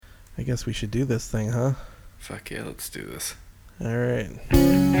I guess we should do this thing, huh? Fuck yeah, let's do this. All right.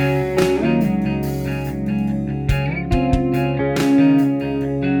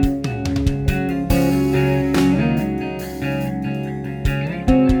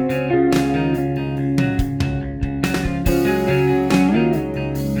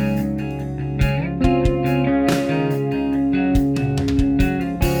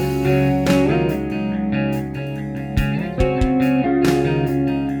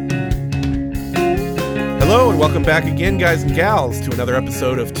 Welcome back again, guys and gals, to another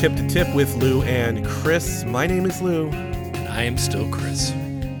episode of Tip to Tip with Lou and Chris. My name is Lou. I am still Chris.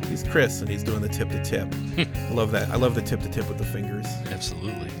 He's Chris, and he's doing the tip to tip. I love that. I love the tip to tip with the fingers.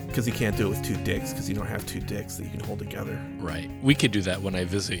 Absolutely. Because you can't do it with two dicks, because you don't have two dicks that you can hold together. Right. We could do that when I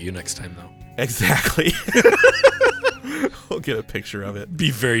visit you next time, though. Exactly. We'll get a picture of it.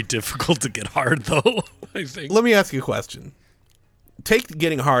 Be very difficult to get hard, though, I think. Let me ask you a question. Take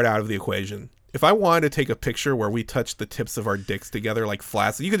getting hard out of the equation. If I wanted to take a picture where we touch the tips of our dicks together like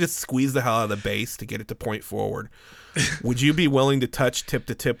flats, you could just squeeze the hell out of the base to get it to point forward. Would you be willing to touch tip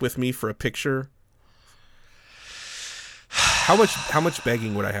to tip with me for a picture? How much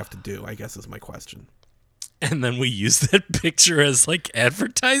begging would I have to do, I guess is my question. And then we use that picture as like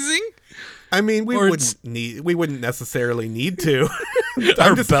advertising? I mean, we wouldn't necessarily need to.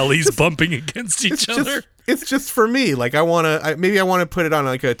 Our bellies bumping against each other. It's just for me. Like I want to put it on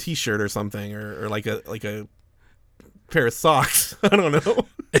like a t-shirt or something, or like a pair of socks. I don't know.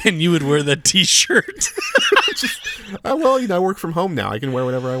 And you would wear that t-shirt. Well, I work from home now. I can wear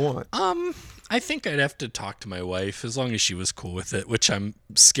whatever I want. I think I'd have to talk to my wife as long as she was cool with it, which I'm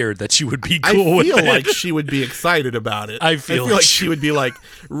scared that she would be cool with it. I feel like she would be excited about it. I feel like she would be like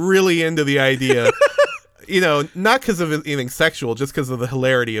really into the idea. Not because of anything sexual, just because of the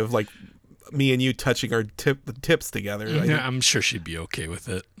hilarity of like me and you touching our tips together. Yeah, I'm sure she'd be okay with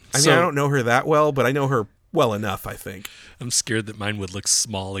it. I mean, I don't know her that well, but I know her well enough, I think. I'm scared that mine would look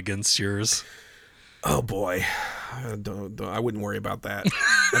small against yours. Oh boy, I wouldn't worry about that.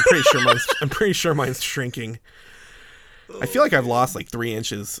 I'm pretty sure mine's shrinking. I feel like I've lost like 3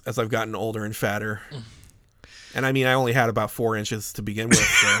 inches as I've gotten older and fatter. And I mean, I only had about 4 inches to begin with.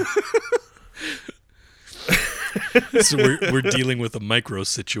 So we're dealing with a micro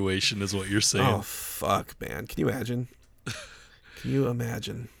situation, is what you're saying. Oh fuck, man! Can you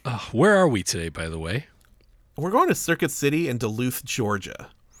imagine? Where are we today, by the way? We're going to Circuit City in Duluth, Georgia.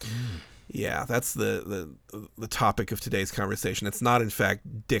 Yeah, that's the topic of today's conversation. It's not, in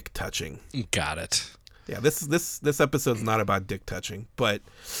fact, dick touching. Got it. Yeah, this episode's not about dick touching, but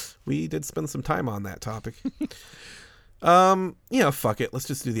we did spend some time on that topic. Fuck it. Let's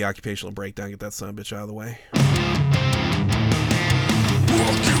just do the occupational breakdown. Get that son of a bitch out of the way.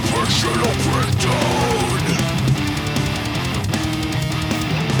 Occupational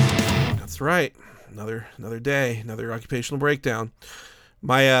breakdown. That's right. Another day. Another occupational breakdown.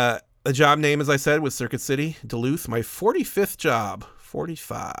 My the job name, as I said, was Circuit City, Duluth. My 45th job.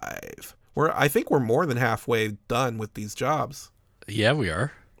 45. I think we're more than halfway done with these jobs. Yeah, we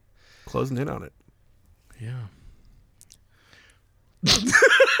are. Closing in on it. Yeah.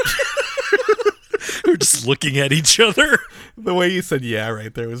 We're just looking at each other. The way you said "yeah"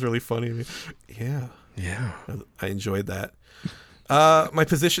 right there was really funny. Yeah. I enjoyed that. My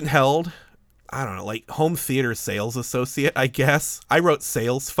position held, I don't know, like home theater sales associate, I guess. I wrote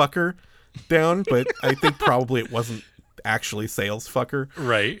sales fucker down, but I think probably it wasn't actually sales fucker.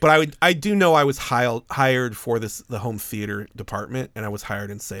 Right. But I do know I was hired for the home theater department, and I was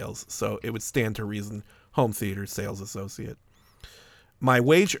hired in sales, so it would stand to reason home theater sales associate. My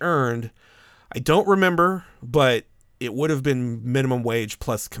wage earned, I don't remember, but it would have been minimum wage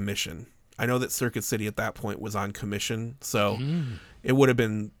plus commission. I know that Circuit City at that point was on commission, so it would have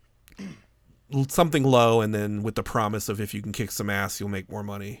been something low, and then with the promise of if you can kick some ass, you'll make more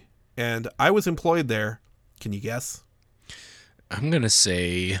money. And I was employed there. Can you guess? I'm going to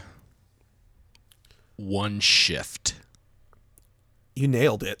say 1 shift. You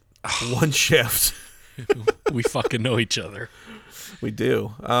nailed it. 1 shift. We fucking know each other. We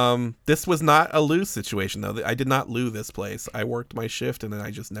do. This was not a Lou situation, though. I did not Lou this place. I worked my shift, and then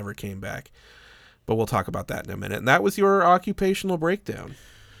I just never came back. But we'll talk about that in a minute. And that was your occupational breakdown.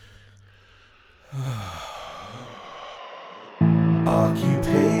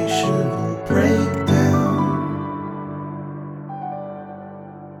 Occupational breakdown.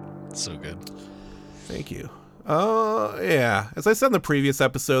 So good. Thank you. Yeah. As I said in the previous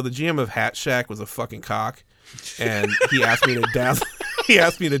episode, the GM of Hat Shack was a fucking cock. And he asked me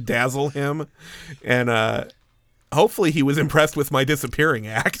to dazzle him, and hopefully he was impressed with my disappearing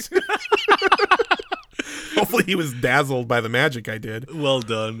act. Hopefully he was dazzled by the magic I did. Well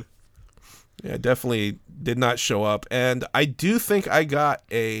done. Yeah, definitely did not show up. And I do think I got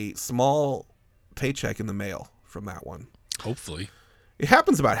a small paycheck in the mail from that one. Hopefully. It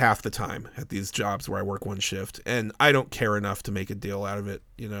happens about half the time at these jobs where I work one shift, and I don't care enough to make a deal out of it,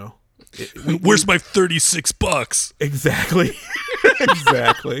 you know. Where's my $36? Exactly.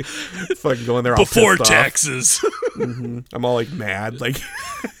 Exactly. Fucking going there all before pissed taxes. I'm all like mad. Like,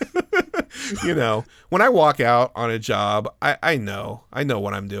 you know, when I walk out on a job, I know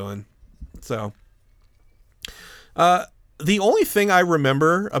what I'm doing. So, the only thing I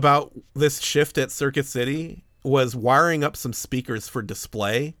remember about this shift at Circuit City was wiring up some speakers for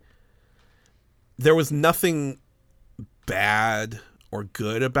display. There was nothing bad or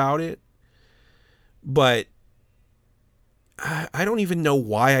good about it, but I don't even know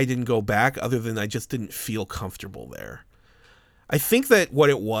why I didn't go back other than I just didn't feel comfortable there. I think that what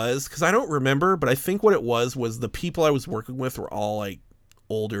it was, because I don't remember, but I think what it was the people I was working with were all like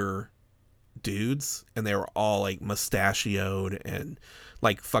older dudes, and they were all like mustachioed and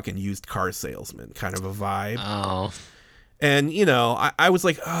like fucking used car salesman kind of a vibe. Oh. And, you know, I was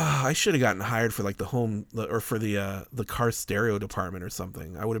like, oh, I should have gotten hired for like the car stereo department or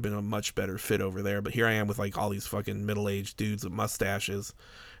something. I would have been a much better fit over there. But here I am with like all these fucking middle-aged dudes with mustaches,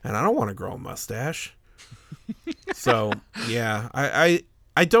 and I don't want to grow a mustache. So, yeah,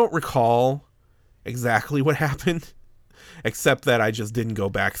 I don't recall exactly what happened, except that I just didn't go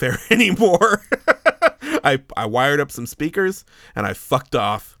back there anymore. I wired up some speakers, and I fucked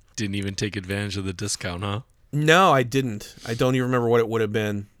off. Didn't even take advantage of the discount, huh? No, I didn't. I don't even remember what it would have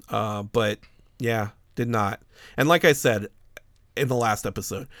been. But yeah, did not. And like I said in the last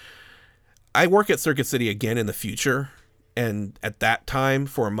episode, I work at Circuit City again in the future, and at that time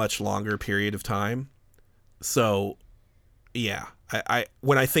for a much longer period of time. So yeah, I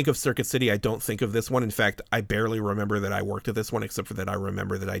when I think of Circuit City, I don't think of this one. In fact, I barely remember that I worked at this one, except for that I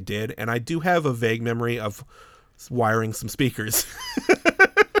remember that I did. And I do have a vague memory of wiring some speakers.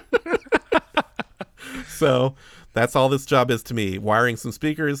 So that's all this job is to me, wiring some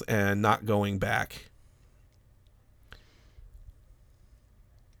speakers and not going back.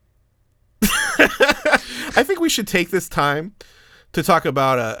 I think we should take this time to talk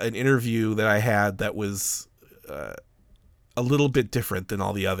about an interview that I had that was a little bit different than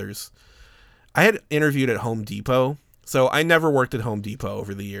all the others. I had interviewed at Home Depot. So I never worked at Home Depot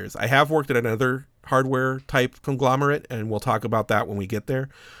over the years. I have worked at another hardware type conglomerate, and we'll talk about that when we get there.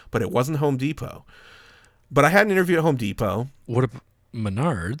 But it wasn't Home Depot. But I had an interview at Home Depot. What about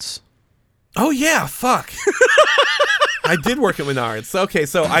Menards? Oh, yeah, fuck. I did work at Menards. Okay,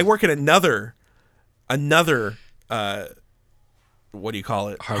 so I work at another, what do you call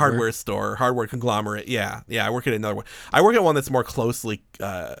it? Hardware store, hardware conglomerate. Yeah, I work at another one. I work at one that's more closely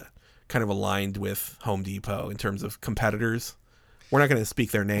kind of aligned with Home Depot in terms of competitors. We're not going to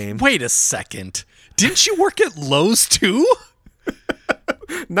speak their name. Wait a second. Didn't you work at Lowe's too?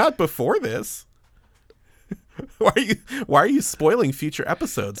 Not before this. Why are you spoiling future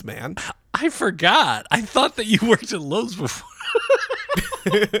episodes, man? I forgot. I thought that you worked at Lowe's before.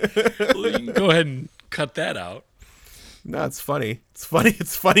 Well, you can go ahead and cut that out. No, it's funny. It's funny.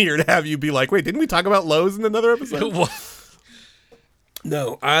 It's funnier to have you be like, wait, didn't we talk about Lowe's in another episode?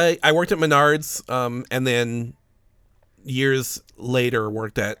 No, I worked at Menards, and then years later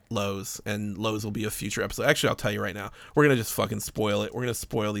worked at Lowe's, and Lowe's will be a future episode. Actually, I'll tell you right now. We're going to just fucking spoil it. We're going to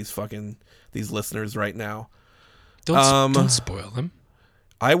spoil these listeners right now. Don't spoil them.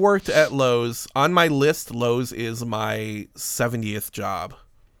 I worked at Lowe's. On my list, Lowe's is my 70th job.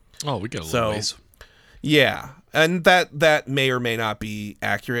 Oh, we got a little ways. Yeah, and that may or may not be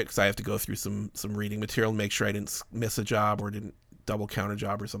accurate because I have to go through some reading material and make sure I didn't miss a job or didn't double count a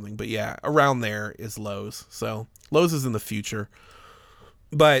job or something. But yeah, around there is Lowe's. So Lowe's is in the future.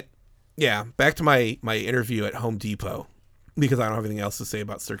 But yeah, back to my interview at Home Depot, because I don't have anything else to say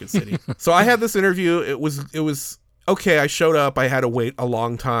about Circuit City. So I had this interview. It was okay. I showed up. I had to wait a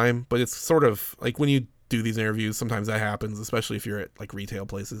long time, but it's sort of like when you do these interviews, sometimes that happens, especially if you're at like retail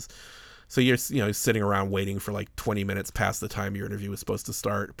places. So you're sitting around waiting for like 20 minutes past the time your interview was supposed to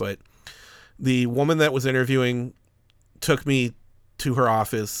start. But the woman that was interviewing took me to her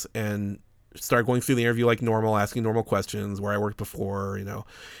office and started going through the interview like normal, asking normal questions, where I worked before, and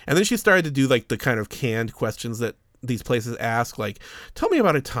then she started to do like the kind of canned questions that these places ask, like, tell me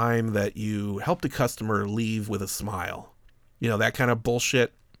about a time that you helped a customer leave with a smile, that kind of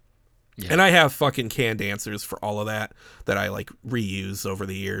bullshit. Yeah. And I have fucking canned answers for all of that I like reuse over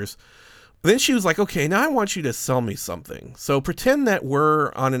the years. Then she was like, okay, now I want you to sell me something. So pretend that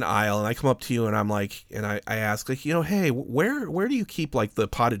we're on an aisle and I come up to you and I'm like, and I ask like, hey, where do you keep like the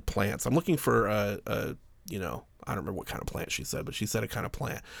potted plants? I'm looking for a I don't remember what kind of plant she said, but she said a kind of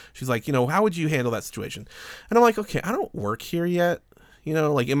plant. She's like, you know, how would you handle that situation? And I'm like, okay, I don't work here yet. You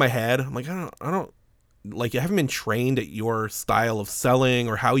know, like in my head, I'm like, I don't like, I haven't been trained at your style of selling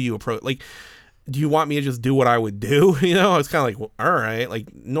or how you approach. Like, do you want me to just do what I would do? You know, I was kind of like, well, all right.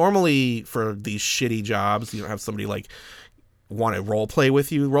 Like normally for these shitty jobs, you don't have somebody like want to role play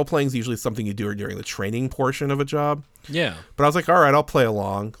with you. Role playing is usually something you do during the training portion of a job. Yeah. But I was like, all right, I'll play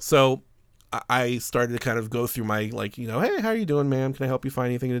along. So I started to kind of go through my, like, you know, hey, how are you doing, ma'am? Can I help you find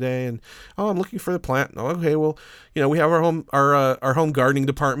anything today? And, oh, I'm looking for the plant. Oh, okay, well, you know, we have our home gardening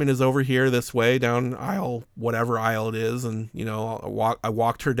department is over here this way down aisle, whatever aisle it is. And, you know, I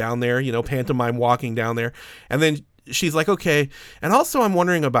walked her down there, you know, pantomime walking down there. And then she's like, okay. And also I'm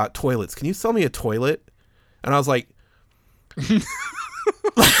wondering about toilets. Can you sell me a toilet? And I was like,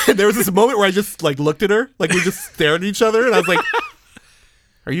 there was this moment where I just like looked at her, like we just stared at each other. And I was like,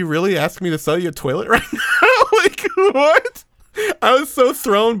 are you really asking me to sell you a toilet right now? Like, what? I was so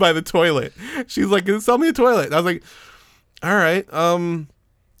thrown by the toilet. She's like, sell me a toilet. And I was like, all right.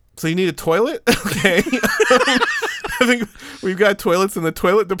 So you need a toilet? Okay. I think we've got toilets in the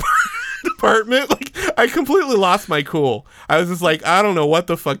toilet department. Like, I completely lost my cool. I was just like, I don't know what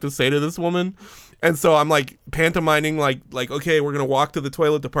the fuck to say to this woman. And so I'm like pantomiming, like, okay, we're going to walk to the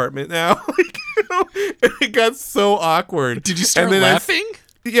toilet department now. Like, you know, it got so awkward. Did you start laughing?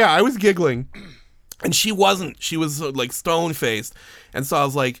 Yeah, I was giggling, and she wasn't. She was like stone faced, and so I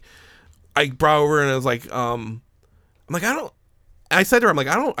was like, I brought over and I was like, I'm like, I said to her, I'm like,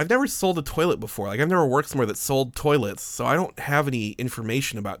 I've never sold a toilet before. Like, I've never worked somewhere that sold toilets, so I don't have any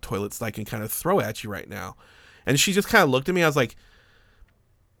information about toilets that I can kind of throw at you right now. And she just kind of looked at me. I was like,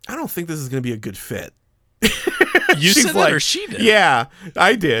 I don't think this is going to be a good fit. You said that, or she did? Yeah,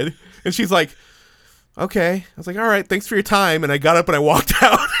 I did. And she's like, okay. I was like, all right, thanks for your time. And I got up and I walked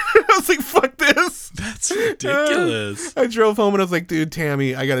out. I was like, fuck this. That's ridiculous. I drove home and I was like, dude,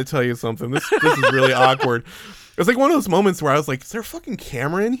 Tammy, I got to tell you something. This is really awkward. It was like one of those moments where I was like, is there a fucking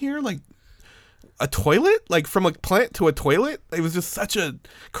camera in here? Like a toilet? Like from a plant to a toilet? It was just such a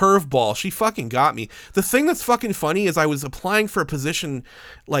curveball. She fucking got me. The thing that's fucking funny is I was applying for a position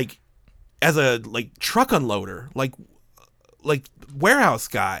like as a like truck unloader, like warehouse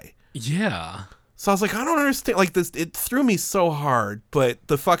guy. Yeah. So I was like, I don't understand. Like this, it threw me so hard. But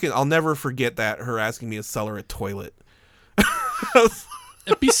I'll never forget that, her asking me to sell her a toilet.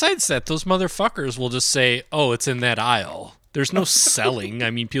 Besides that, those motherfuckers will just say, oh, it's in that aisle. There's no selling. I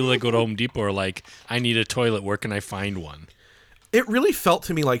mean, people that go to Home Depot are like, I need a toilet. Where can I find one? It really felt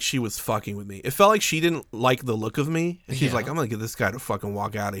to me like she was fucking with me. It felt like she didn't like the look of me. And she's like, I'm going to get this guy to fucking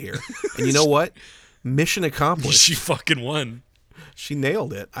walk out of here. And you know what? Mission accomplished. She fucking won. She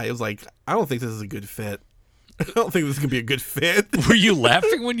nailed it. I was like, I don't think this is a good fit. I don't think this is going to be a good fit. Were you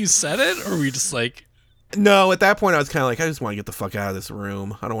laughing when you said it? Or were you just like... No, at that point I was kind of like, I just want to get the fuck out of this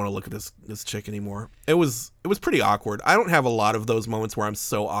room. I don't want to look at this chick anymore. It was pretty awkward. I don't have a lot of those moments where I'm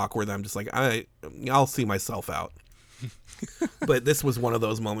so awkward that I'm just like, I'll see myself out. But this was one of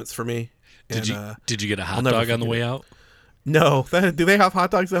those moments for me. Did you get a hot dog on the way out? No. Do they have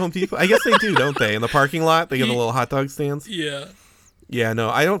hot dogs at Home Depot? I guess they do, don't they? In the parking lot, they get the little hot dog stands. Yeah. Yeah, no,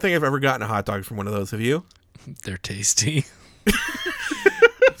 I don't think I've ever gotten a hot dog from one of those. Have you? They're tasty.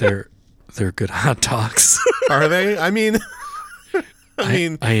 They're good hot dogs. Are they? I mean,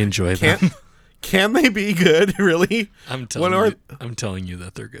 I enjoy them. Can they be good? Really? I'm telling you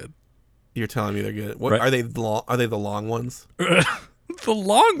that they're good. You're telling me they're good. What right. Are they? Are they the long ones? The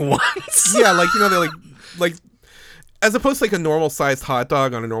long ones? Yeah, like, you know, they're like as opposed to like a normal sized hot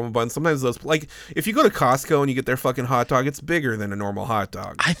dog on a normal bun. Sometimes those, like, if you go to Costco and you get their fucking hot dog, it's bigger than a normal hot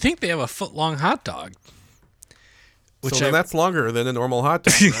dog. I think they have a foot long hot dog. So that's longer than a normal hot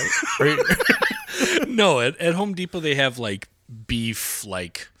dog, right? No, at Home Depot they have like beef,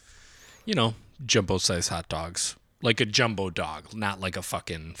 like, you know, jumbo size hot dogs, like a jumbo dog, not like a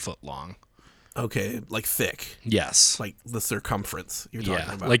fucking foot long. Okay, like thick. Yes, like the circumference you're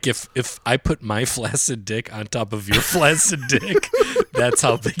talking about. Like if I put my flaccid dick on top of your flaccid dick, that's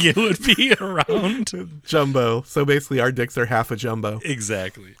how big it would be around. Jumbo. So basically, our dicks are half a jumbo.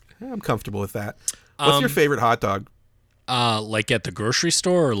 Exactly. Yeah, I'm comfortable with that. What's your favorite hot dog? Like at the grocery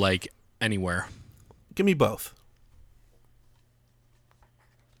store or like anywhere? Give me both.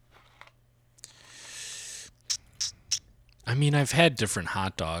 I mean, I've had different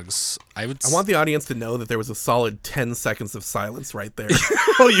hot dogs. I want the audience to know that there was a solid 10 seconds of silence right there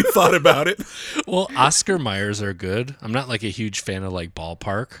while you thought about it. Well, Oscar Mayers are good. I'm not like a huge fan of like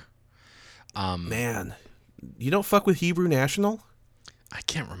Ballpark. Man, you don't fuck with Hebrew National? I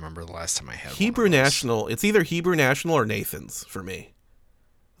can't remember the last time I had Hebrew National. It's either Hebrew National or Nathan's for me.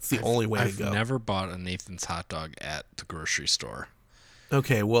 It's the only way I've to go. never bought a Nathan's hot dog at the grocery store.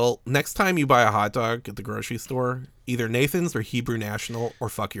 Okay, well, next time you buy a hot dog at the grocery store, either Nathan's or Hebrew National or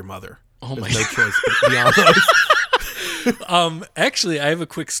fuck your mother. Oh my There's no God. choice but beyond those. Actually, I have a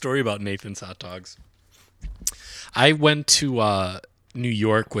quick story about Nathan's hot dogs. I went to New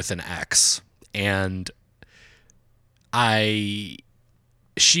York with an ex, and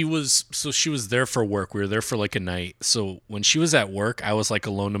she was there for work. We were there for like a night. So when she was at work, I was like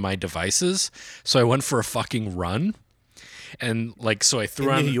alone to my devices. So I went for a fucking run. And like, so I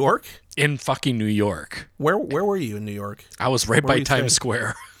threw on New York? in fucking New York. Where were you in New York? I was right Where by were you Times staying?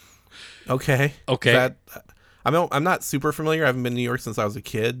 Square. Okay. Okay. I'm not super familiar. I haven't been to New York since I was a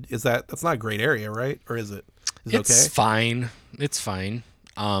kid. That's not a great area, right? Or is it? Is it It's okay? fine. It's fine.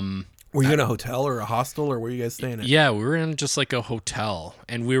 Were you in a hotel or a hostel, or where were you guys staying at? Yeah, we were in just like a hotel,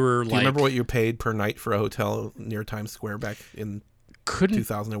 and we were Do like, you remember what you paid per night for a hotel near Times Square back in couldn't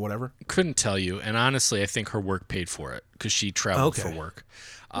 2000 or whatever? couldn't tell you. And honestly, I think her work paid for it because she traveled Okay. for work.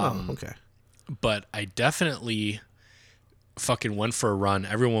 Okay. But I definitely fucking went for a run.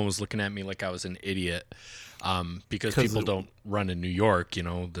 Everyone was looking at me like I was an idiot because 'Cause people don't run in New York. You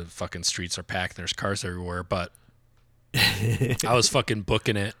know, the fucking streets are packed. There's cars everywhere. But I was fucking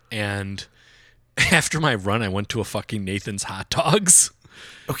booking it. And after my run, I went to a fucking Nathan's hot dogs.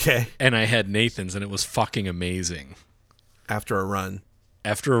 Okay. And I had Nathan's, and it was fucking amazing. After a run,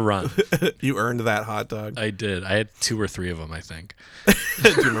 After a run, you earned that hot dog. I did. I had 2 or 3 of them, I think. Do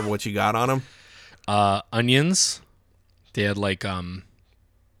you remember what you got on them? Onions. They had like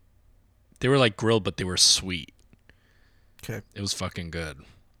they were like grilled, but they were sweet. Okay. It was fucking good.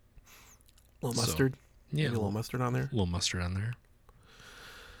 A little So, mustard. Yeah, Maybe a little mustard on there. little mustard on there.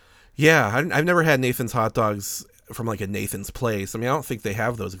 Yeah, I've never had Nathan's hot dogs from like a Nathan's place. I mean, I don't think they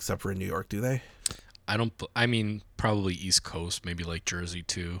have those except for in New York, do they? I mean, probably East Coast, maybe like Jersey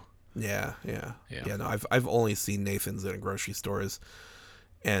too. Yeah. Yeah. No, I've only seen Nathan's in grocery stores,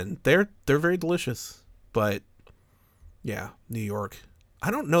 and they're very delicious. But yeah, New York. I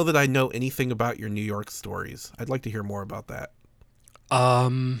don't know that I know anything about your New York stories. I'd like to hear more about that.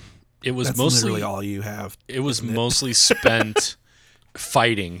 It was That's mostly literally all you have. it was isn't it? mostly spent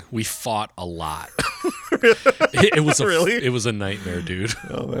fighting. We fought a lot. It was Really? It was a nightmare, dude.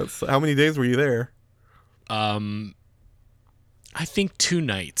 Oh, that's how many days were you there? I think 2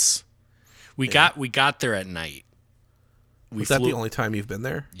 nights. We got there at night. Was that the only time you've been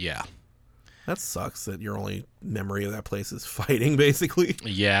there? Yeah. That sucks that your only memory of that place is fighting, basically.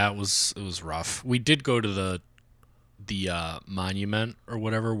 Yeah, it was rough. We did go to the monument or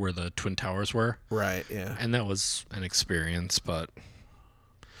whatever where the Twin Towers were, Right, yeah. and that was an experience, but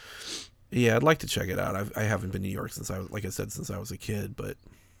Yeah, I'd like to check it out. I haven't been to New York since since I was a kid, but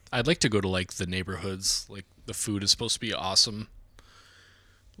I'd like to go to like the neighborhoods. Like the food is supposed to be awesome.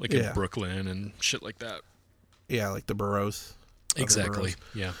 Like Yeah. in Brooklyn and shit like that. yeah, like the boroughs. Other Exactly. boroughs.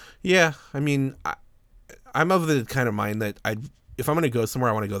 Yeah. Yeah, I mean, I'm of the kind of mind that if I'm going to go somewhere,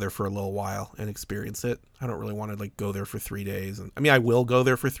 I want to go there for a little while and experience it. I don't really want to like go there for 3 days. And I mean, I will go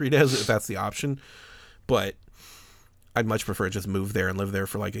there for 3 days if that's the option, but I'd much prefer just move there and live there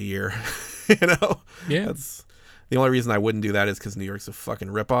for like a year. You know? Yeah. That's the only reason I wouldn't do that is because New York's a fucking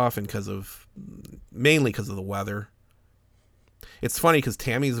ripoff and mainly because of the weather. It's funny because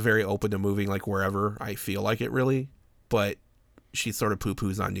Tammy's very open to moving like wherever I feel like it really, but she sort of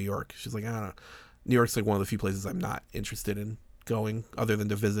poo-poos on New York. She's like, I don't know. New York's like one of the few places I'm not interested in going other than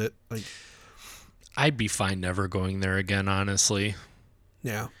to visit. Like, I'd be fine never going there again, honestly.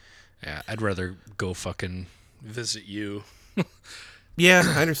 yeah. Yeah, I'd rather go fucking visit you. Yeah,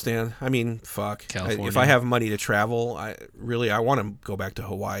 I understand. I mean, fuck. If California. I have money to travel, I want to go back to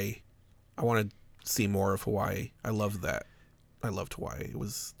Hawaii. I want to see more of Hawaii. I loved that. I loved Hawaii. It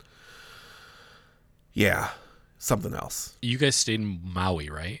was, yeah, something else. You guys stayed in Maui,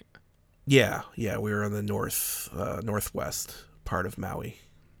 right? Yeah, we were in the northwest part of Maui.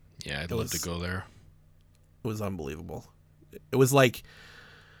 Yeah, I'd love to go there. It was unbelievable. It was like,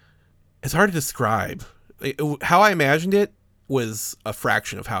 it's hard to describe. How I imagined it was a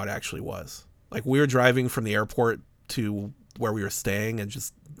fraction of how it actually was. Like, we were driving from the airport to where we were staying, and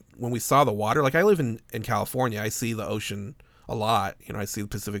just when we saw the water, like, I live in California, I see the ocean a lot. You know, I see the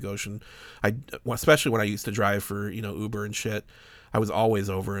Pacific Ocean. Especially when I used to drive for, Uber and shit, I was always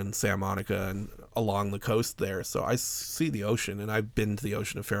over in Santa Monica and along the coast there. So I see the ocean, and I've been to the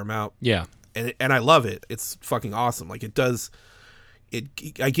ocean a fair amount. Yeah. And I love it. It's fucking awesome. Like,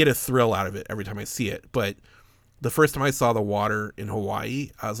 I get a thrill out of it every time I see it. But the first time I saw the water in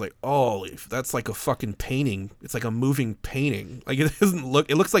Hawaii, I was like, oh, that's like a fucking painting. It's like a moving painting. Like,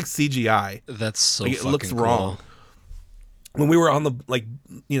 it looks like CGI. That's so Like, it fucking looks cool. wrong. when we were on the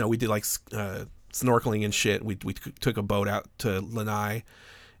we did snorkeling and shit. We took a boat out to Lanai,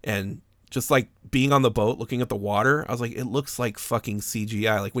 and just like being on the boat looking at the water, I was like, it looks like fucking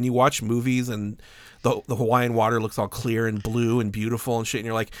CGI. Like when you watch movies and the Hawaiian water looks all clear and blue and beautiful and shit, and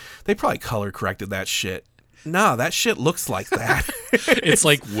you're like, they probably color corrected that shit. No, that shit looks like that. It's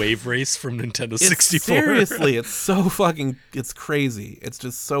like Wave Race from Nintendo 64. Seriously, it's so fucking, it's crazy. It's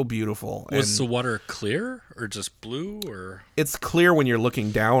just so beautiful. Was the water clear or just blue or? It's clear when you're looking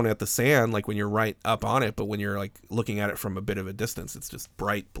down at the sand, like when you're right up on it, but when you're like looking at it from a bit of a distance, it's just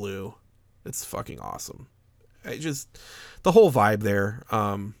bright blue. It's fucking awesome. The whole vibe there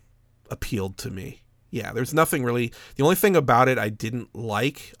appealed to me. Yeah, there's nothing really, the only thing about it I didn't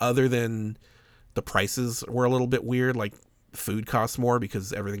like, other than the prices were a little bit weird. Like food costs more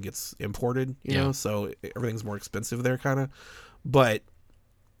because everything gets imported, you know, so everything's more expensive there kind of. But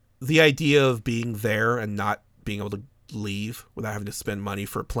the idea of being there and not being able to leave without having to spend money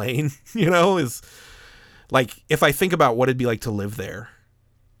for a plane, you know, is like, if I think about what it'd be like to live there,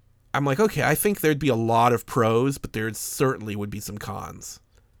 I'm like, okay, I think there'd be a lot of pros, but there certainly would be some cons.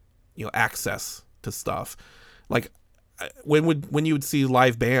 You know, access to stuff. Like, when you would see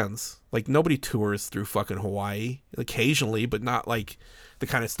live bands, like nobody tours through fucking Hawaii. Occasionally, but not like the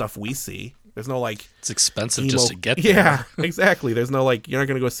kind of stuff we see. There's no like, it's expensive just to get there. Yeah, exactly. There's no like, you're not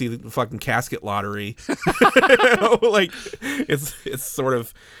gonna go see the fucking casket lottery. You know, like it's sort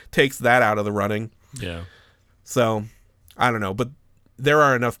of takes that out of the running. Yeah. So I don't know, but there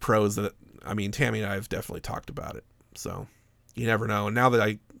are enough pros that, I mean, Tammy and I have definitely talked about it. So you never know. And now that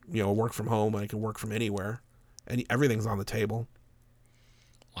I work from home, I can work from anywhere. And everything's on the table.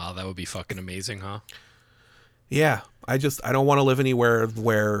 Wow, that would be fucking amazing, huh? Yeah, I don't want to live anywhere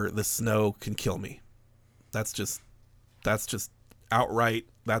where the snow can kill me. That's just outright.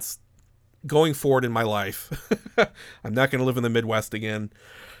 That's going forward in my life. I'm not going to live in the Midwest again.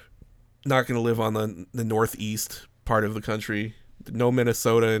 Not going to live on the Northeast part of the country. No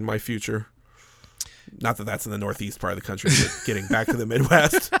Minnesota in my future. Not that that's in the Northeast part of the country, but getting back to the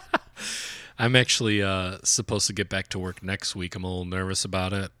Midwest. I'm actually supposed to get back to work next week. I'm a little nervous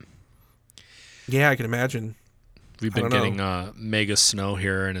about it. Yeah, I can imagine. We've been getting mega snow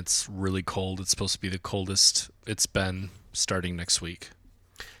here, and it's really cold. It's supposed to be the coldest it's been starting next week.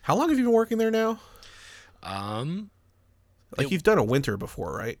 How long have you been working there now? You've done a winter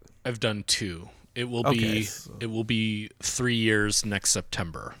before, right? I've done 2. It will be 3 years next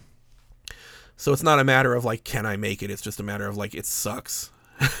September. So it's not a matter of like, can I make it? It's just a matter of like, it sucks.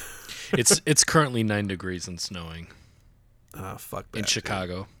 It's currently 9 degrees and snowing. Fuck that. In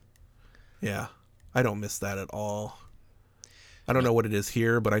Chicago. Dude. Yeah. I don't miss that at all. I don't know what it is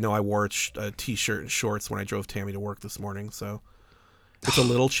here, but I know I wore a t-shirt and shorts when I drove Tammy to work this morning, so it's a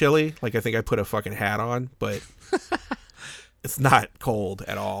little chilly. Like, I think I put a fucking hat on, but it's not cold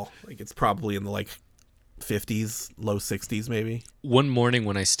at all. Like, it's probably in the like 50s, low 60s maybe. One morning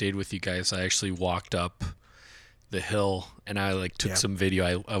when I stayed with you guys, I actually walked up the hill and I like took some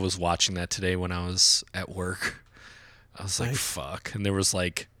video. I was watching that today when I was at work. I was like, fuck. And there was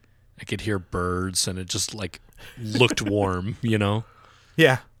like, I could hear birds and it just like looked warm, you know?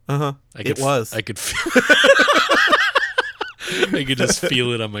 Yeah. Uh-huh. It was. I could feel I could just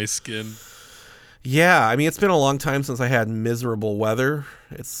feel it on my skin. Yeah. I mean, it's been a long time since I had miserable weather.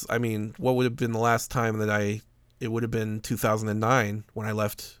 What would have been the last time that it would have been 2009 when I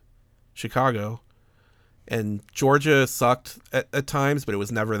left Chicago. And Georgia sucked at times, but it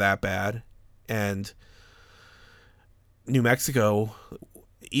was never that bad. And New Mexico,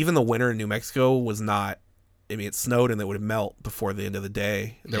 even the winter in New Mexico was not, I mean, it snowed and it would melt before the end of the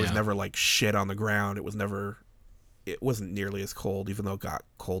day. There was never like shit on the ground. It wasn't nearly as cold, even though it got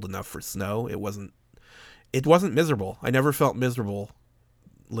cold enough for snow. It wasn't miserable. I never felt miserable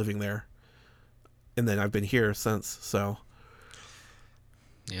living there. And then I've been here since, so.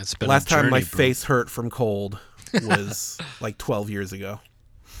 Yeah, it's been last time my face hurt from cold was like 12 years ago.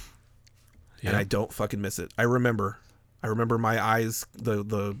 And I don't fucking miss it. I remember my eyes,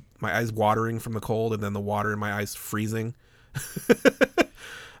 my eyes watering from the cold, and then the water in my eyes freezing.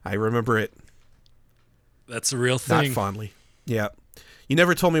 I remember it. That's a real thing. Not fondly. Yeah. You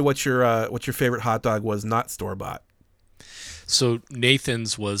never told me what your favorite hot dog was, not store-bought. So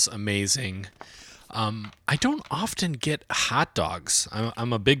Nathan's was amazing. I don't often get hot dogs.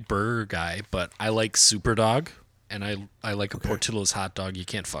 I'm a big burger guy, but I like Super Dog, and I like a Portillo's hot dog. You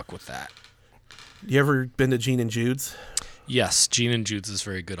can't fuck with that. You ever been to Gene and Jude's? Yes, Gene and Jude's is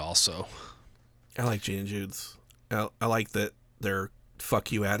very good also. I like Gene and Jude's. I like that their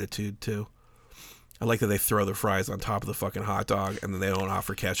fuck you attitude too. I like that they throw the fries on top of the fucking hot dog, and then they don't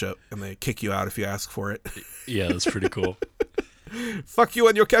offer ketchup, and they kick you out if you ask for it. Yeah, that's pretty cool. Fuck you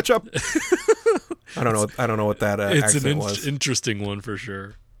and your ketchup. I don't know what that it's accent an was. interesting one for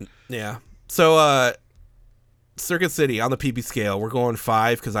sure. Yeah. So Circuit City on the PB scale, we're going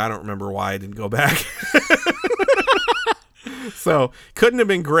 5 because I don't remember why I didn't go back. So couldn't have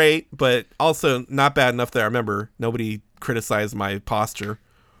been great, but also not bad enough that I remember nobody criticized my posture.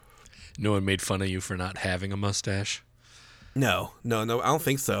 No one made fun of you for not having a mustache? No, I don't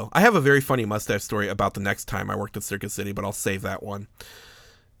think so. I have a very funny mustache story about the next time I worked at Circuit City, but I'll save that one.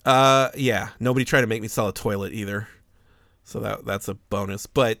 Yeah, nobody tried to make me sell a toilet either. So that's a bonus.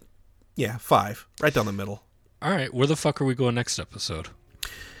 But yeah, 5, right down the middle. All right, where the fuck are we going next episode?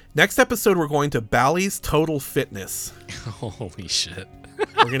 Next episode, we're going to Bally's Total Fitness. Holy shit.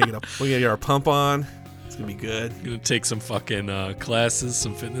 We're gonna get our pump on. It's gonna be good. Gonna take some fucking classes,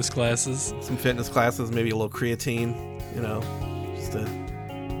 some fitness classes. Some fitness classes, maybe a little creatine, just to,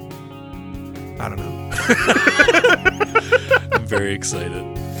 I don't know. I'm very excited.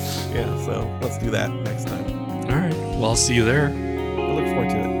 Yeah, so let's do that next time. All right, well, I'll see you there. I look forward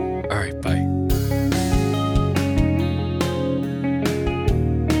to it.